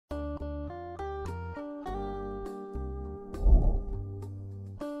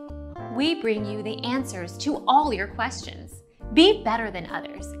we bring you the answers to all your questions. Be better than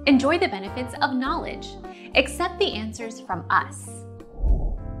others. Enjoy the benefits of knowledge. Accept the answers from us.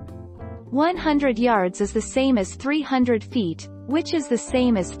 100 yards is the same as 300 feet, which is the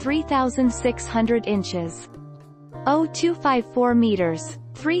same as 3,600 inches. 0254 meters.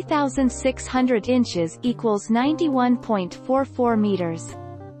 3,600 inches equals 91.44 meters.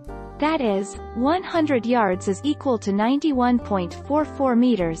 That is, 100 yards is equal to 91.44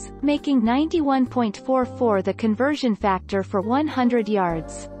 meters, making 91.44 the conversion factor for 100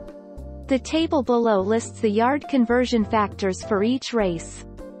 yards. The table below lists the yard conversion factors for each race.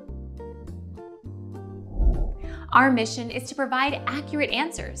 Our mission is to provide accurate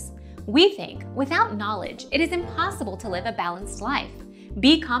answers. We think, without knowledge, it is impossible to live a balanced life.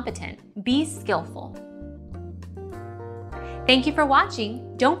 Be competent, be skillful. Thank you for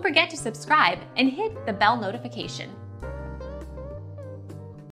watching. Don't forget to subscribe and hit the bell notification.